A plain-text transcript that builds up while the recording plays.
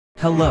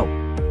Hello.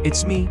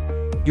 It's me,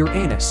 your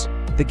anus,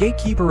 the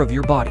gatekeeper of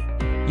your body.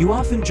 You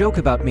often joke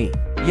about me,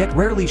 yet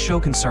rarely show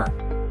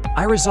concern.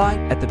 I reside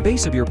at the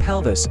base of your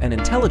pelvis, an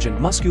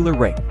intelligent muscular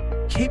ring,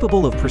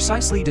 capable of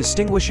precisely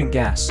distinguishing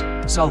gas,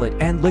 solid,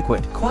 and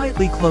liquid,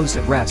 quietly closed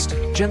at rest,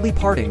 gently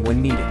parting when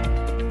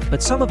needed.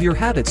 But some of your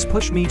habits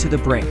push me to the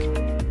brink.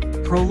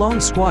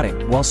 Prolonged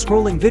squatting while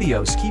scrolling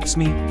videos keeps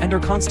me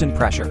under constant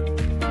pressure.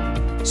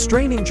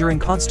 Straining during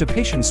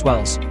constipation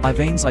swells my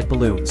veins like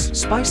balloons.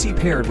 Spicy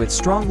paired with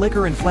strong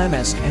liquor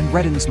inflames and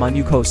reddens my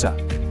mucosa.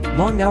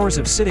 Long hours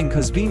of sitting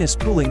cause venous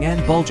pooling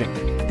and bulging.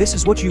 This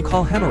is what you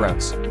call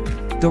hemorrhoids.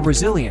 Though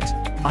resilient,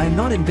 I am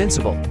not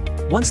invincible.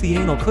 Once the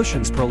anal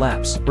cushions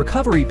prolapse,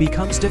 recovery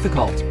becomes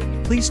difficult.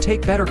 Please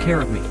take better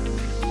care of me.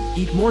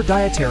 Eat more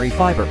dietary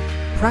fiber.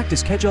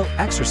 Practice Kegel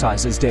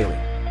exercises daily.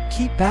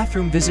 Keep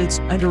bathroom visits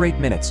under 8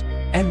 minutes.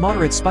 And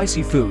moderate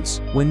spicy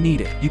foods when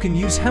needed. You can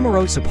use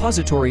hemorrhoid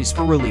suppositories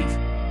for relief.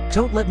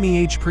 Don't let me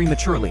age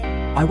prematurely.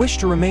 I wish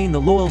to remain the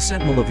loyal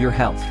sentinel of your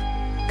health,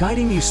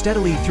 guiding you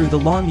steadily through the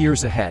long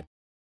years ahead.